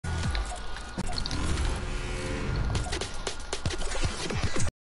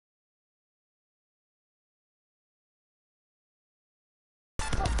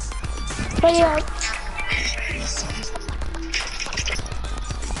Hurry up.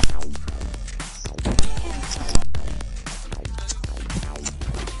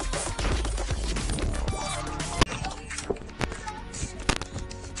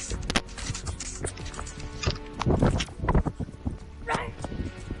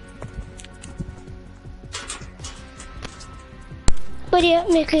 Hurry up,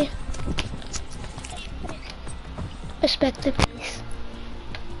 Mickey. Respect the peace.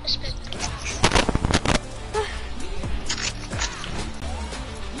 Respect the peace.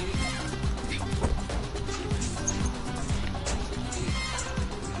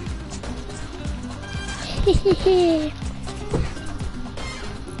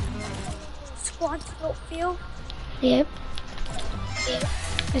 Squad sport field. Yep.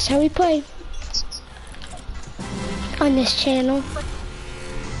 That's how we play on this channel.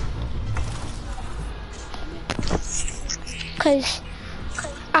 Cause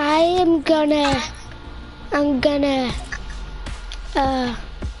I'm gonna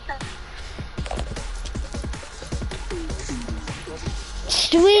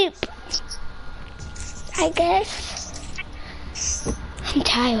sweep, I guess. I'm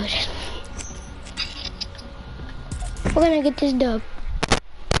tired. We're gonna get this dub.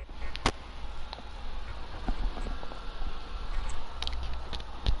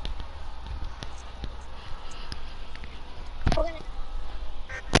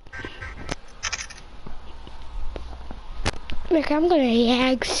 Look, I'm gonna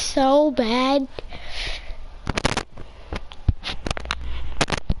lag so bad.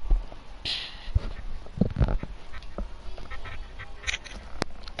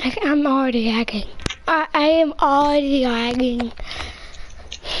 Like, I'm already lagging. I am already lagging.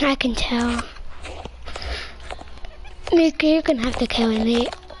 I can tell. Mickey, you're gonna have to kill me.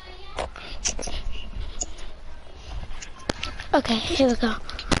 Okay, here we go.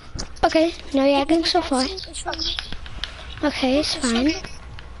 Okay, no lagging so far. Okay, it's fine.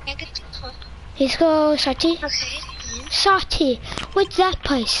 Let's go, Sati. Sati, what's that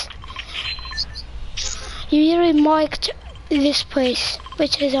place? You already marked this place,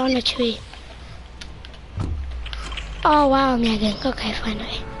 which is on a tree. Oh wow, I'm lagging. Okay,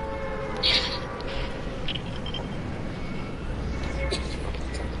 finally.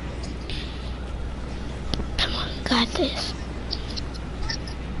 Come on, got this.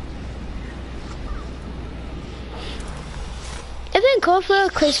 It'd been cool for a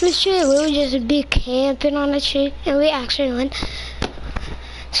Christmas tree. We would just be camping on a tree, and we actually went.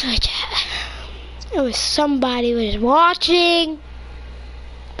 So it was somebody was watching,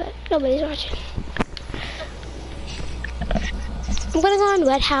 but nobody's watching. I'm gonna go on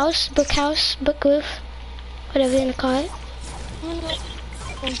Red House, Book House, Book Roof, whatever you wanna call it.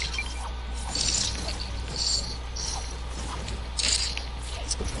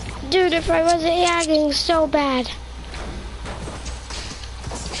 Dude, if I wasn't lagging so bad.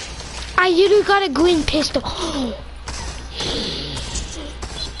 I literally got a green pistol.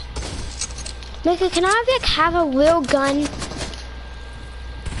 Mika, can I have a real gun?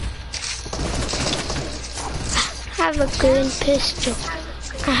 I have a green pistol.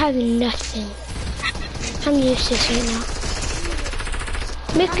 I have nothing. I'm useless right now.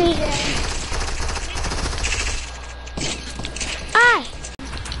 Mickey. Ah!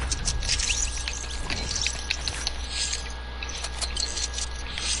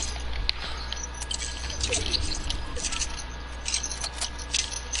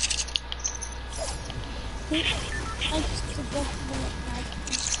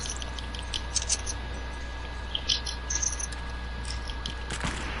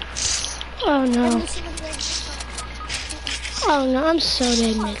 Oh no. Oh no, I'm so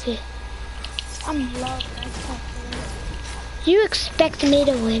dead, Mickey. I'm low. You expect me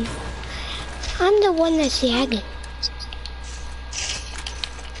to win. I'm the one that's lagging.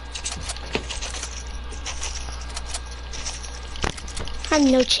 I have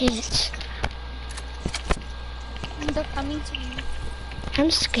no chance. They're coming to me. I'm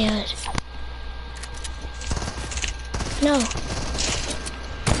scared. No.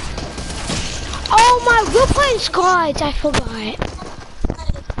 Oh my, we're playing squads. I forgot.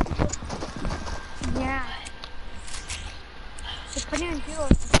 Yeah. They're putting on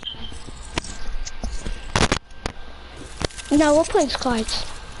duos. No, we're playing squads.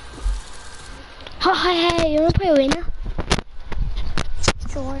 Oh, hey, you wanna play arena?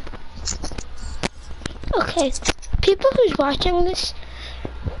 Sure. Okay, people who's watching this,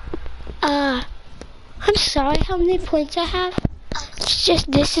 I'm sorry how many points I have. It's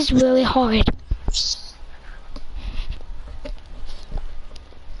just, this is really hard.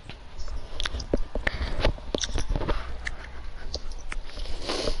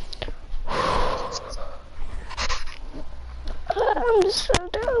 I'm so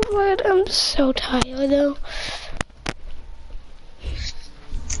tired. I'm so tired though.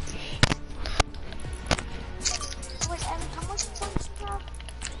 Wait, Evan, how much points do you have?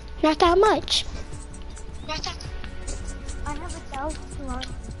 Not that much. I have 1,200.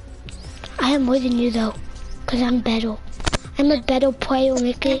 I have more than you though, cause I'm better. I'm a better player,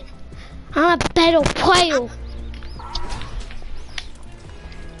 Mickey. I'm a better player.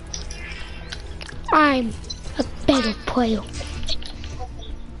 I'm a better player.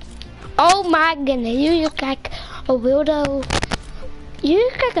 Oh my goodness, you look like a weirdo. You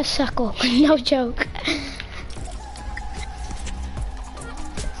look like a sucker, no joke.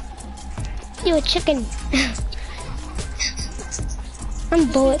 You a chicken.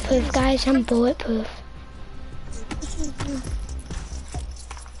 I'm bulletproof, guys, I'm bulletproof.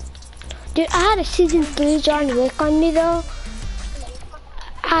 Dude, I had a season 3 John Wick on me though.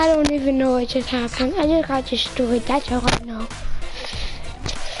 I don't even know what just happened. I just got destroyed, that's all I know.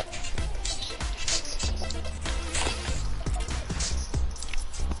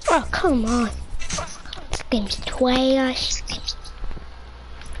 Oh, come on. This game's trash.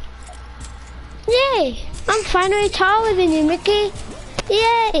 Yay! I'm finally taller than you, Mickey.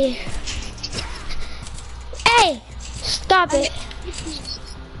 Yay! Hey! Stop it.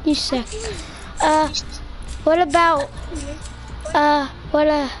 You suck. What about, what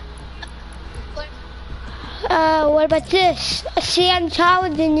about this? See, I'm taller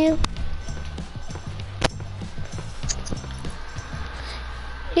than you.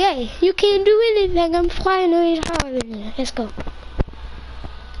 Yay, you can't do anything. I'm flying way taller than you. Let's go.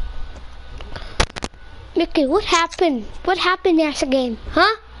 Mickey, what happened? What happened last game?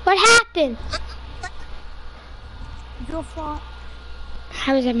 Huh? What happened? Your fault.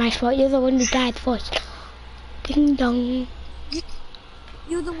 How is it my fault? You're the one who died first. Ding dong.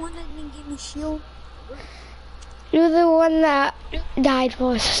 You're the one that didn't give me shield. You're the one that died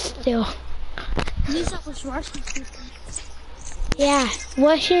first still. At least I was rushing people. Yeah,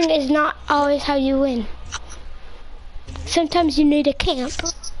 rushing is not always how you win. Sometimes you need a camp.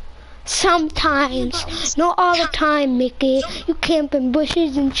 Sometimes. Not all the time, Mickey. You camp in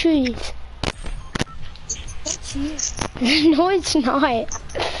bushes and trees. That's you. No, it's not.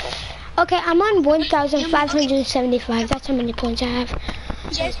 Okay, I'm on 1,575. That's how many points I have.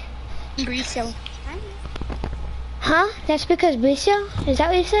 Yes. Briso. Huh? That's because Briso? Is that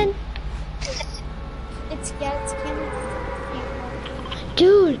what you said? It's kind of.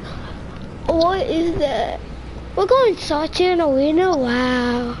 Dude, what is that? We're going solitaire in arena?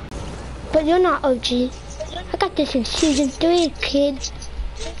 Wow. But you're not OG. I got this in season 3, kid.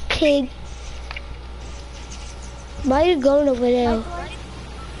 Why are you going over there?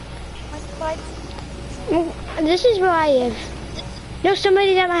 This is where I live. No,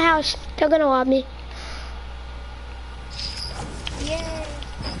 somebody's at my house. They're gonna rob me. Yeah.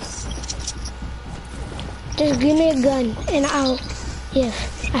 Just give me a gun and I'll live,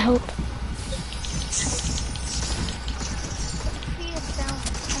 I hope.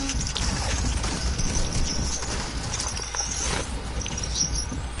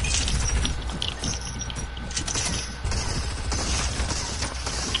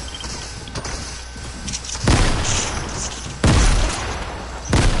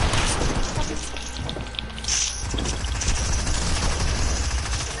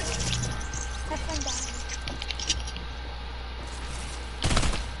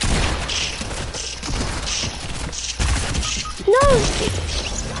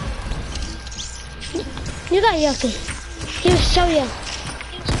 You got yucky. He was so young.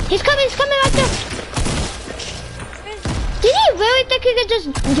 He's coming right there. Did he really think he could just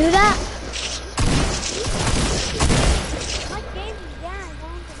do that? My game is down. I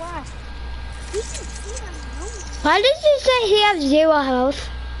don't know why. You can see my room. Why did you say he has 0 health?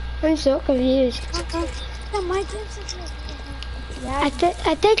 I'm so confused. No, my game's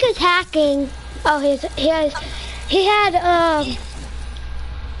I think he's hacking. Oh, he had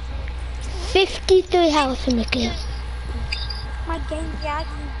 53 health, Mickey. My game's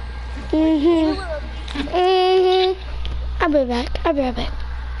lagging. I'll be right back.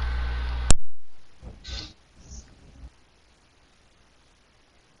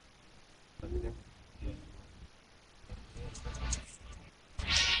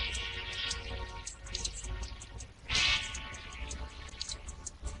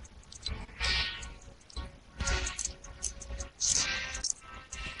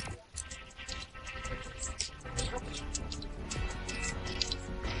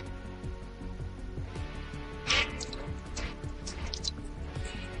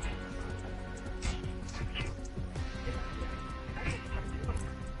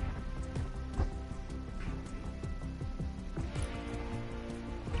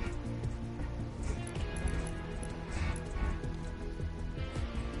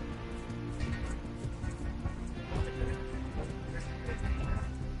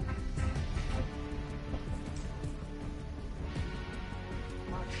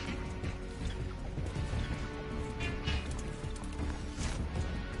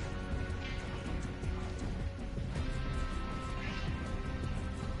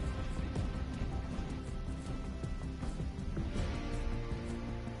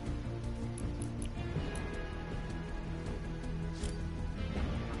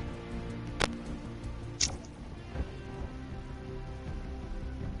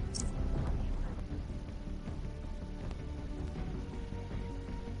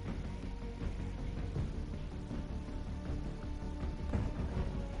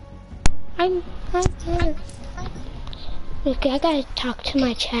 I'm okay, I gotta talk to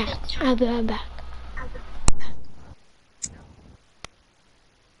my chat. I'll be right back.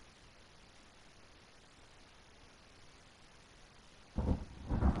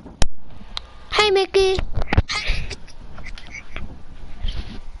 Hi, Mickey.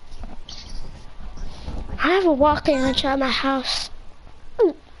 I have a walking lunch at my house.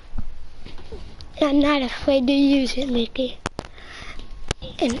 I'm not afraid to use it, Mickey.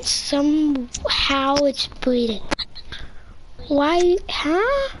 And somehow it's bleeding. Why?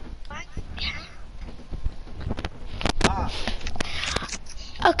 Huh?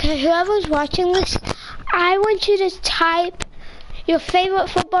 Okay, whoever's watching this, I want you to type your favorite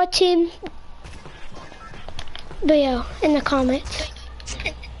football team below in the comments.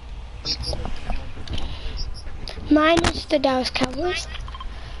 Mine is the Dallas Cowboys.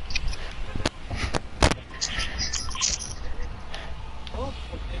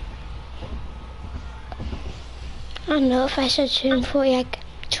 I don't know if I should stream for like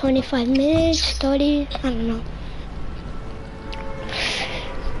 25 minutes, 30, I don't know.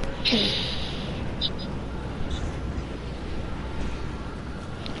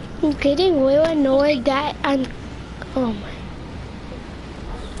 I'm getting real annoyed that oh my.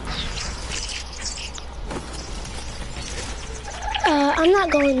 I'm not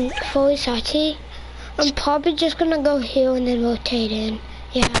going fully salty. I'm probably just gonna go here and then rotate in.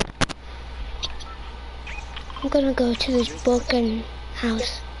 Yeah. I'm gonna go to this broken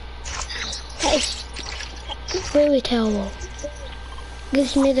house. That is really terrible.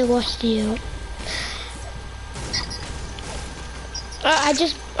 Gives me the worst view. I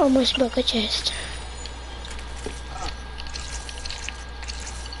just almost broke a chest.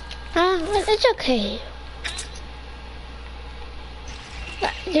 It's okay.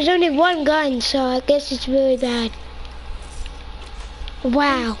 There's only one gun, so I guess it's really bad.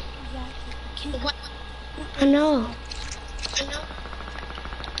 Wow. I know.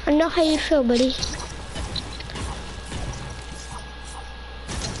 I know how you feel, buddy.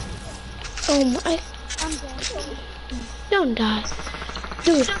 Oh my. Don't die.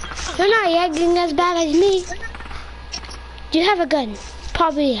 Dude, you're not yagging as bad as me. Do you have a gun?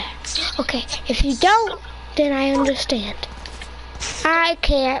 Probably, yeah. Okay, if you don't, then I understand. I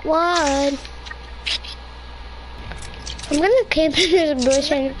can't run. I'm gonna camp in this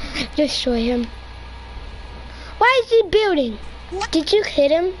bush and destroy him. Why is he building? Did you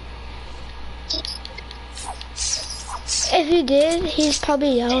hit him? If you did, he's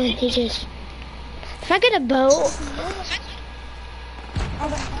probably yelling. He just... If I get a boat...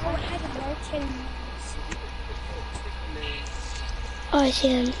 Oh, I see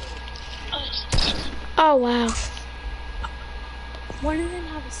him. Oh, wow. One of them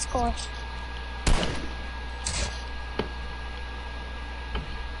have a score.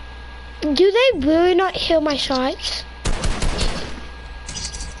 Do they really not hear my shots?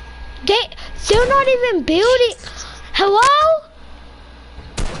 They're not even building. Hello?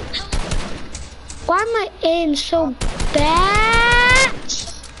 Why am I aim so bad?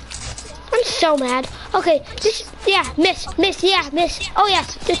 I'm so mad. Okay, yeah, miss, yeah, miss. Oh yeah,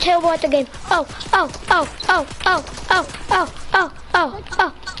 you're terrible at the game. Oh.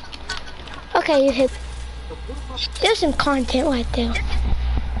 Okay, you hit. There's some content right there.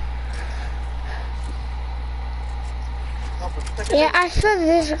 Yeah, I feel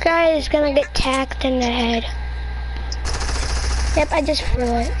this guy is gonna get tagged in the head. Yep, I just flew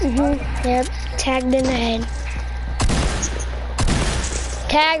it. Yep, tagged in the head.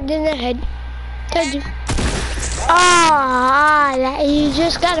 Tagged in the head. Told you. Ah, you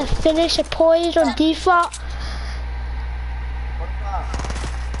just gotta finish a poise on default.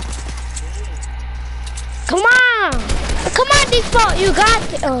 Come on, default, you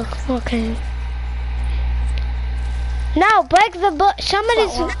got it. Oh, okay. Now break the book.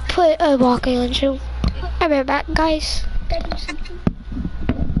 Somebody's put a walking on you. I'll be right back, guys.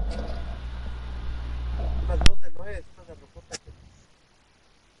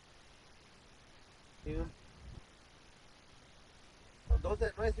 Dos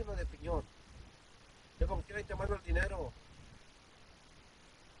de nuez y uno de piñón. Yo como quiera te mando el dinero.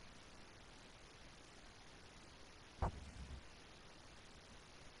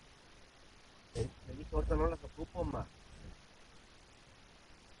 Me dijo, ahorita no las ocupo, ma.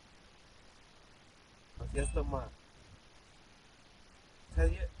 Así es, ma. Esa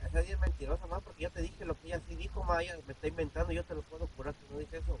día es mentirosa, ma, porque ya te dije lo que ella sí dijo, ma. Ella me está inventando, yo te lo puedo curar que no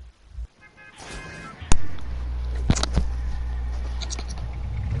dije eso.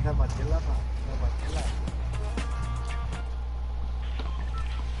 Esa Marcela, ma. Esa Marcela.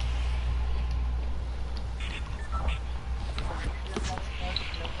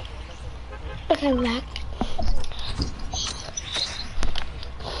 Come back.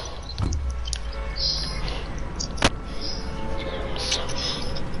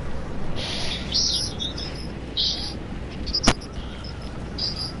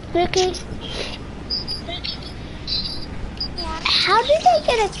 Ricky, how did they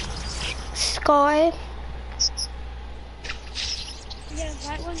get a scar? Yeah,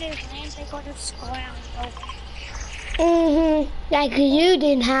 right when they land, they got a scar on the Like you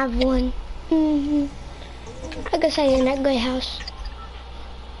didn't have one. I guess I in that gray house.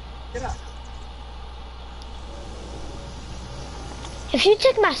 If you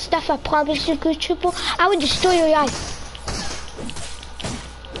took my stuff, I promise you, good triple, I would destroy your life.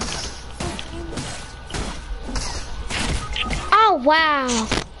 Oh wow!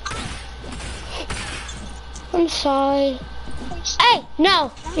 I'm sorry. Hey,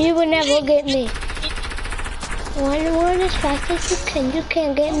 no, you will never get me. One as fast as you can. You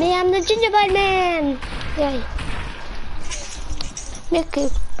can't get me. I'm the gingerbread man. Yay. Mickey.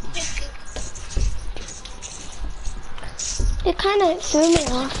 It kind of threw me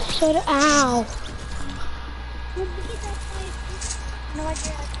off. Sort of. Ow.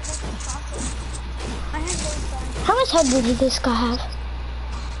 How much health did this guy have?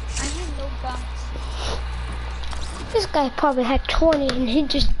 I had no guns. This guy probably had 20 and he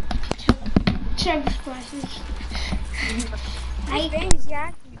just service prices. My game's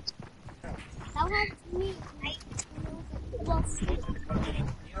yacking. That was me.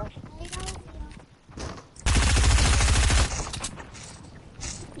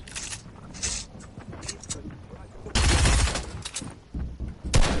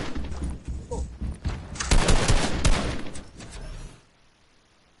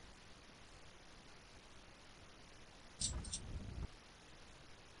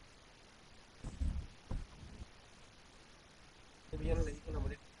 Ya no le dije una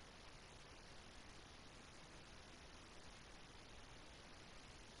moneda.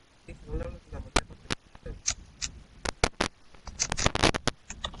 Sí, no le hablas de la moneda porque...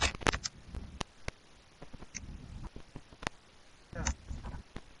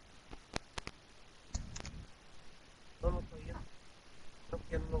 No, no todavía. No, que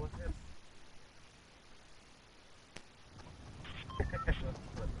ya no lo va a hacer.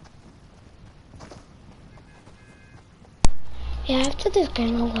 Yeah, after this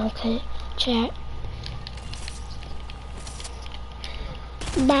game, I'm gonna quit chat.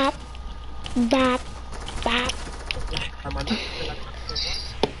 Bop, bop, bop.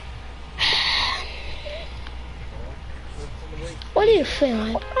 What are you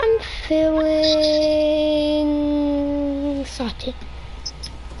feeling? I'm feeling salty.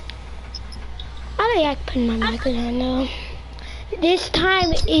 I don't like putting my mic on though. This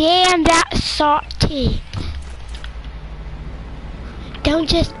time, yeah, I'm that salty. Don't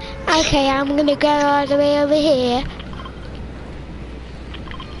just, okay, I'm gonna go all the way over here.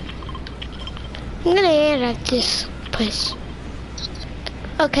 I'm gonna end at this place.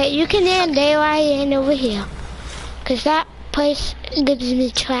 Okay, you can end there while I end over here. Cause that place gives me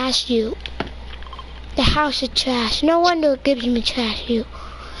trash you. The house is trash. No wonder it gives me trash you.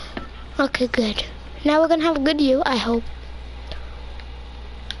 Okay, good. Now we're gonna have a good you, I hope.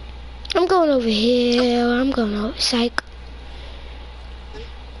 I'm going over here. I'm going over, psych.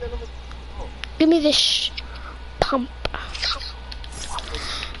 Give me this pump.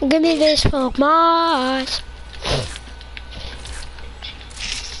 Give me this for Mars.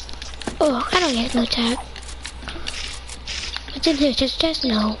 Oh, I don't get no tag. What's in here? Just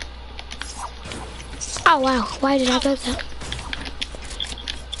no. Oh wow, why did I build that?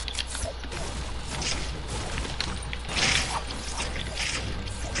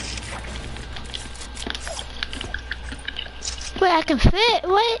 Wait, I can fit?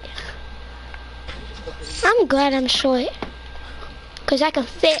 What? I'm glad I'm short. Cause I can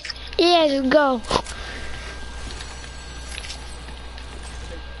fit. Yeah, let's go.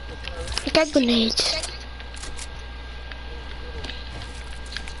 I got grenades.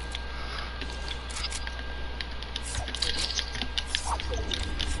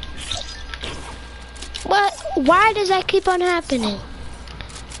 What? Why does that keep on happening?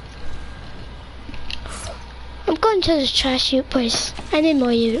 I'm going to the trash chute place. I need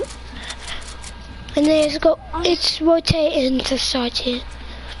more you. And then let's go. It's rotating to start here.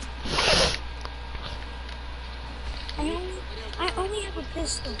 I only have a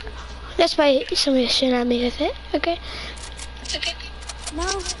pistol. That's why somebody shot at me with it. Okay. Okay. No,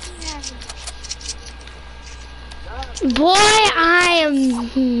 let me have it. Boy, I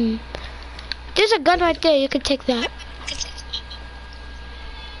am. There's a gun right there. You can take that.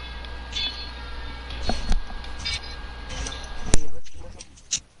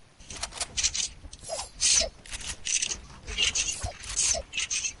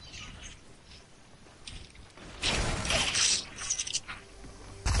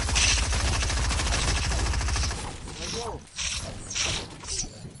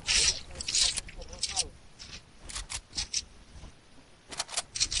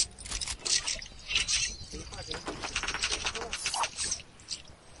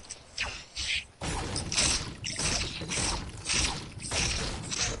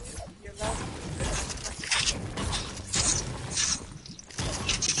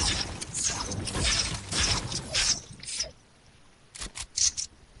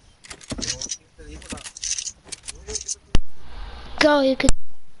 go. You could.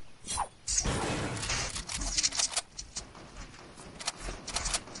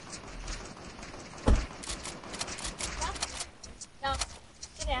 No,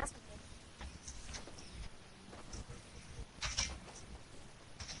 get ass.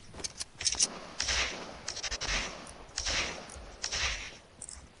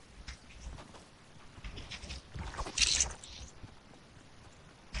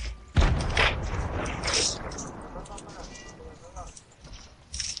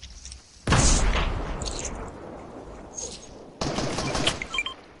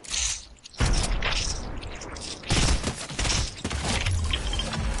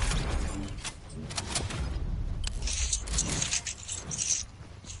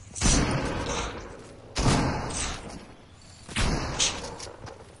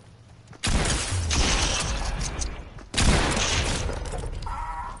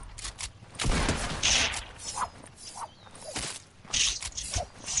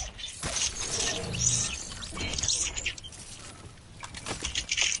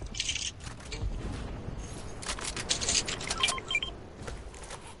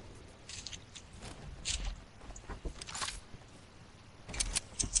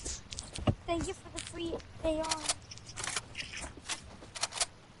 Thank you for the free AR.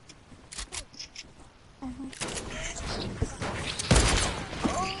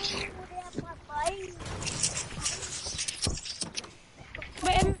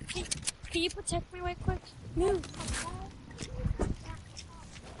 Wait, can you protect me right quick? No.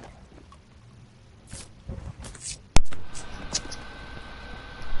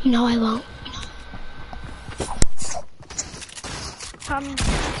 No, I won't.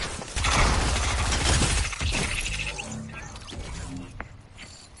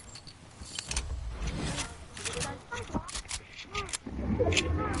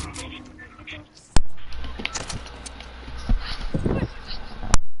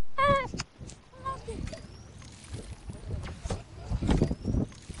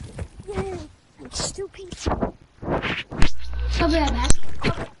 I'll be right back.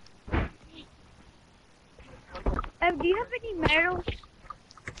 Do you have any medals?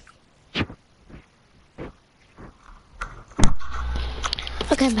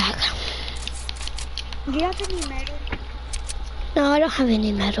 Okay, I'm back. Do you have any medals? No, I don't have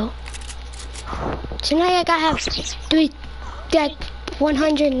any metal. Tonight I gotta have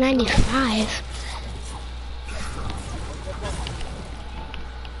 195.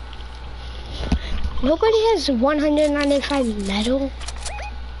 Nobody has 195 metal.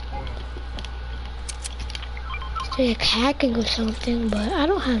 It's like hacking or something, but I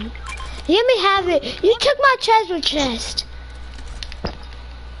don't have. Let me have it. You took my treasure chest.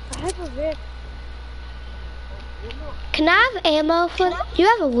 I have a whip. Can I have ammo for? You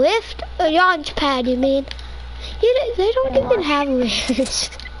have a lift? A launch pad, you mean? They don't even have lifts.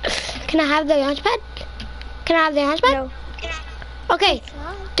 Can I have the launch pad? Can I have the launch pad? No. Okay,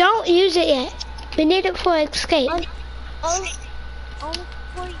 don't use it yet. We need it for escape.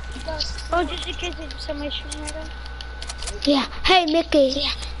 Just in case somebody shooting at us. Yeah. Hey, Mickey.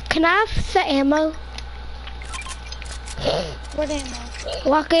 Can I have the ammo? What ammo?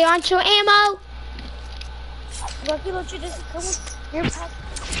 Rocket launcher ammo? Rocket launcher doesn't come with your pack.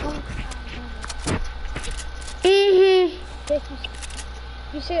 Mm-hmm.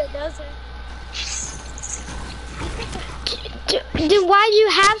 You say it doesn't. Then why do you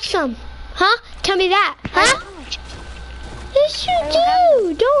have some? Huh? Tell me that. Huh? Yes, you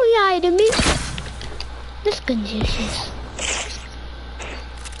do. Don't lie to me. This gun's useless.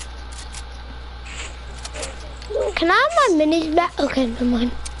 Can I have my minis back? Okay, never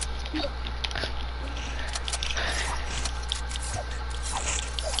mind.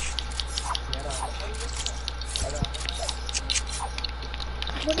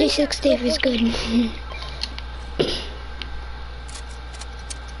 D6 Dave is good.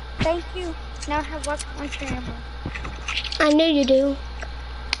 Thank you. Now I have rocket launcher ammo. I knew you do.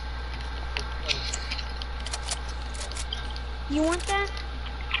 You want that?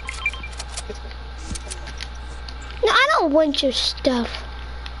 No, I don't want your stuff.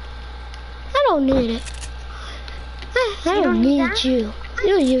 I don't need it. I don't need you.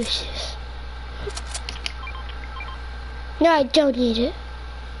 You're useless. No, I don't need it.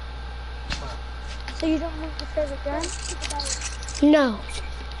 So you don't want the favorite gun? No.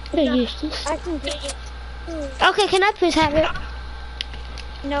 You're useless. I can get it. Okay, can I please have it?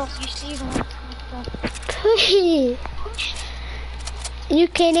 No, you see you don't want to. Please. You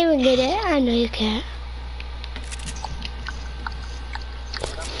can't even get it. I know you can't.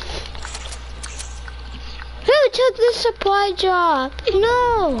 Who took the supply drop?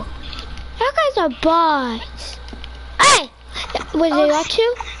 No. That guy's a boss. Hey! Was they got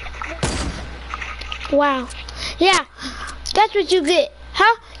you? Wow. Yeah, that's what you get.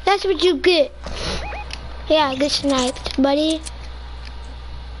 Huh? That's what you get. Yeah, get sniped, buddy.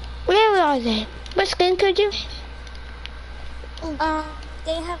 Where are they? What skin could you?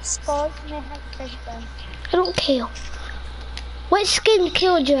 They have skulls and they have big guns. I don't care. What skin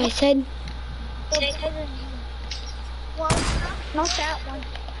killed you, I said? They're better than you. Well, not that one.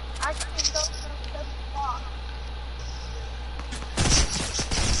 I can go from the block.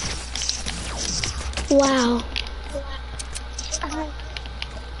 Wow.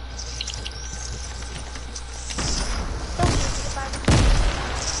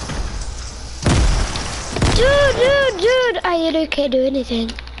 Dude, I literally can't do anything.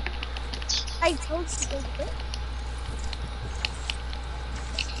 I told you they did.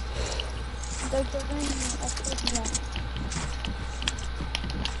 They're doing it.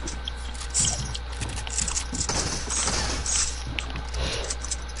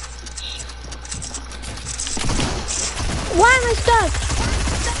 Why am I stuck?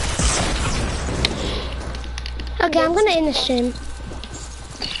 Okay, I'm gonna end the stream.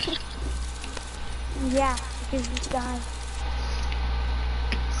 Yeah, because you died.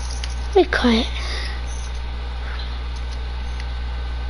 Be quiet.